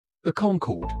The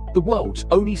Concorde, the world's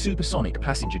only supersonic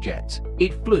passenger jet.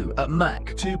 It flew at Mach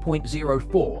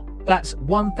 2.04, that's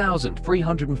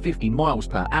 1,350 miles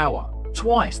per hour,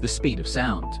 twice the speed of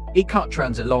sound. It cut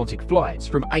transatlantic flights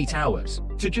from 8 hours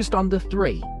to just under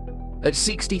 3. At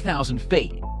 60,000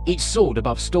 feet, it soared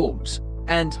above storms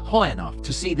and high enough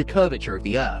to see the curvature of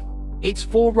the Earth. Its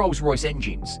 4 Rolls-Royce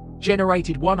engines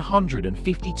generated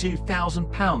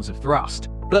 152,000 pounds of thrust,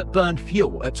 but burned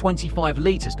fuel at 25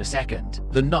 litres per second.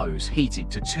 The nose heated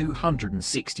to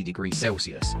 260 degrees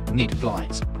Celsius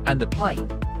mid-flight, and the plane,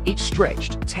 it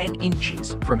stretched 10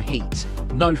 inches from heat.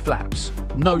 No flaps,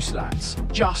 no slats,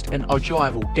 just an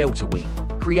ogival delta wing,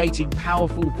 creating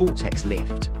powerful vortex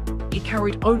lift. It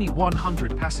carried only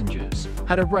 100 passengers,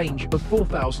 had a range of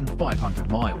 4,500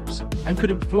 miles, and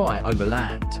couldn't fly over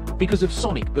land because of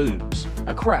sonic booms.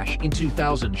 A crash in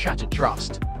 2000 shattered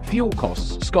trust. Fuel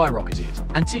costs skyrocketed,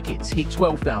 and tickets hit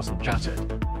 12,000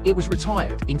 shattered. It was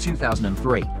retired in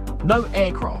 2003. No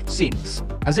aircraft since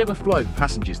has ever flown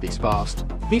passengers this fast,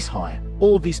 this high,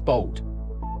 or this bold.